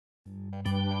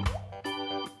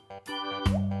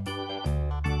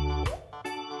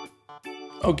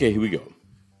Okay, here we go.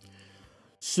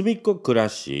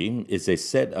 Sumikko-Gurashi is a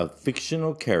set of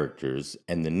fictional characters,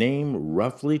 and the name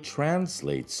roughly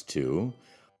translates to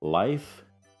life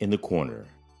in the corner.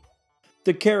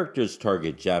 The characters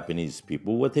target Japanese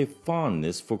people with a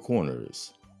fondness for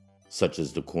corners, such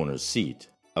as the corner seat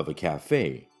of a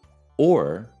cafe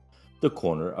or the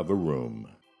corner of a room.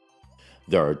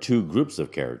 There are two groups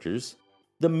of characters.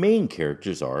 The main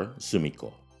characters are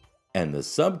Sumiko, and the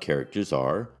sub-characters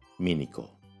are Miniko.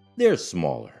 They're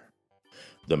smaller.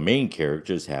 The main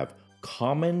characters have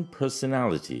common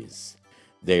personalities.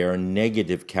 They are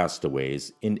negative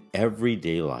castaways in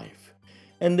everyday life,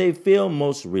 and they feel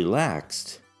most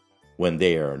relaxed when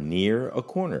they are near a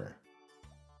corner.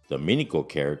 The Miniko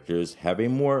characters have a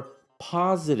more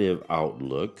positive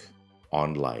outlook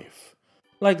on life,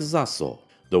 like Zaso,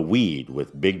 the weed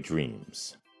with big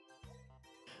dreams.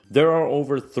 There are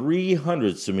over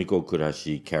 300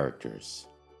 Sumikko-Gurashi characters.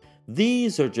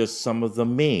 These are just some of the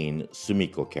main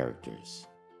Sumiko characters.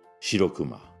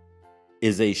 Shirokuma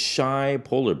is a shy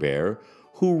polar bear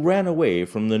who ran away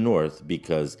from the north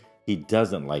because he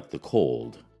doesn't like the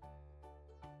cold.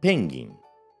 Penguin.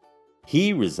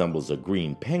 He resembles a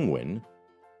green penguin,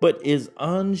 but is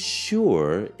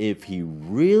unsure if he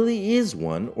really is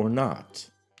one or not.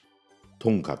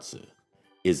 Tonkatsu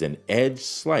is an edged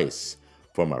slice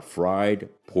from a fried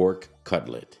pork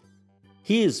cutlet.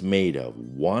 He is made of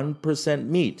 1%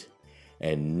 meat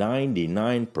and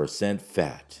 99%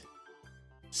 fat.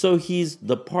 So he's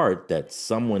the part that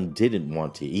someone didn't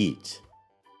want to eat.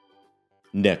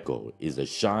 Neko is a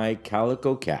shy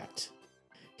calico cat.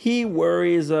 He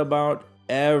worries about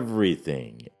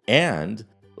everything and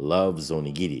loves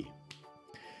onigiri.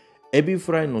 Ebi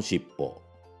fry no shippo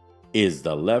is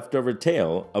the leftover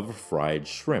tail of a fried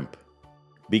shrimp.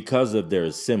 Because of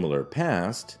their similar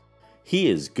past, he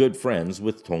is good friends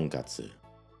with Tonkatsu.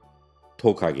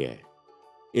 Tokage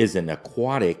is an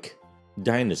aquatic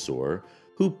dinosaur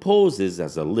who poses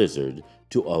as a lizard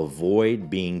to avoid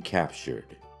being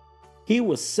captured. He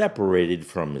was separated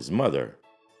from his mother,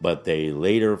 but they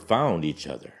later found each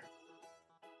other.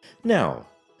 Now,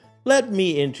 let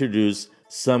me introduce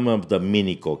some of the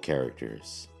Miniko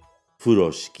characters.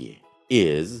 Furoshiki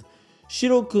is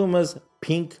Shirokuma's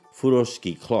pink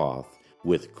furoshiki cloth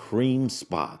with cream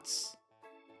spots.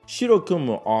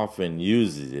 Shirokuma often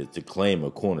uses it to claim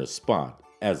a corner spot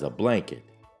as a blanket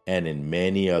and in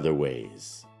many other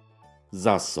ways.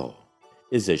 Zaso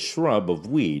is a shrub of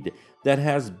weed that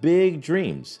has big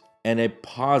dreams and a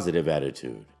positive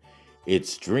attitude.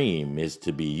 Its dream is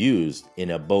to be used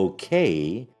in a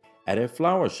bouquet at a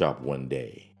flower shop one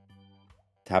day.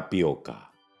 Tapioca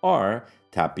are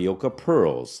tapioca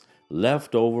pearls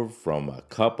left over from a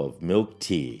cup of milk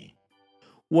tea.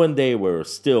 When they were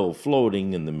still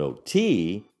floating in the milk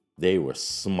tea, they were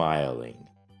smiling,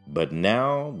 but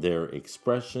now their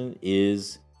expression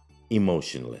is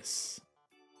emotionless.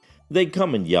 They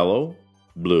come in yellow,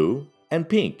 blue, and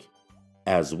pink,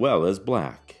 as well as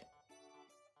black.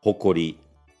 Hokori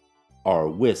are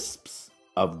wisps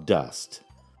of dust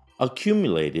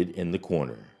accumulated in the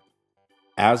corner.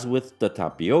 As with the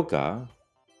tapioca,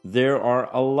 there are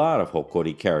a lot of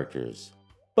hokori characters,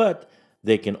 but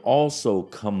they can also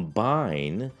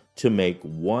combine to make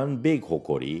one big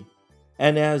hokori,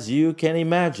 and as you can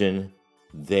imagine,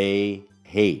 they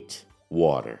hate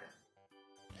water.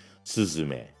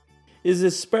 Suzume is a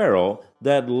sparrow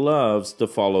that loves to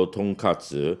follow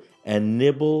Tonkatsu and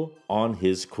nibble on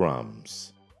his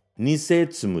crumbs.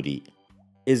 Nisetsumuri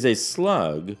is a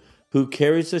slug who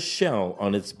carries a shell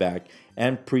on its back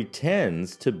and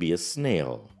pretends to be a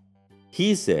snail.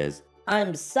 He says,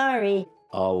 "I'm sorry,"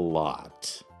 a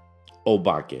lot.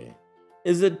 Obake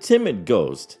is a timid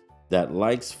ghost that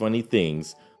likes funny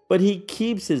things, but he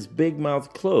keeps his big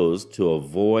mouth closed to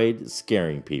avoid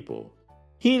scaring people.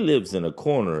 He lives in a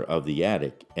corner of the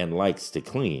attic and likes to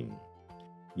clean.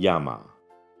 Yama,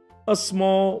 a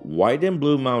small white and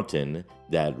blue mountain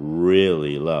that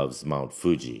really loves Mount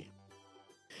Fuji.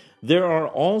 There are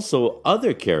also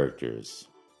other characters.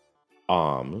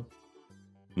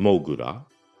 Mogura,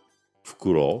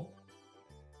 Fukuro,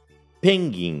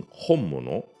 Penguin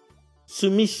Honmono,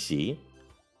 Sumishi,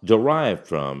 derived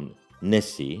from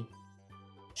Nessie.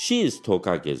 She is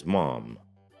Tokage's mom,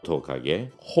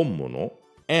 Tokage Honmono,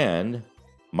 and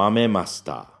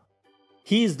Mamemasta.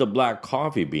 He's the black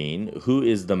coffee bean who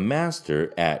is the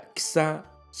master at Kisa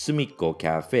Sumikko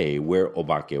Cafe where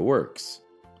Obake works.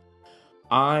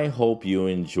 I hope you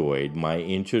enjoyed my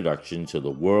introduction to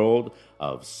the world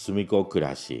of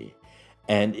Sumikko-Gurashi.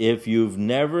 And if you've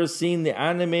never seen the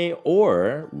anime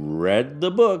or read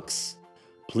the books,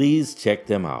 please check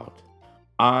them out.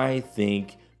 I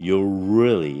think You'll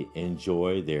really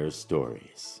enjoy their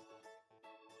stories.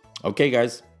 Okay,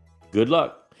 guys, good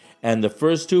luck. And the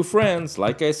first two friends,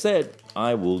 like I said,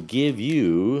 I will give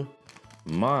you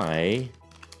my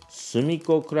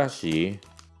Sumikko-Gurashi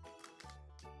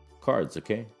cards,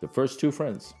 okay? The first two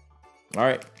friends. All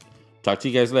right. Talk to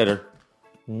you guys later.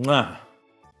 Mwah.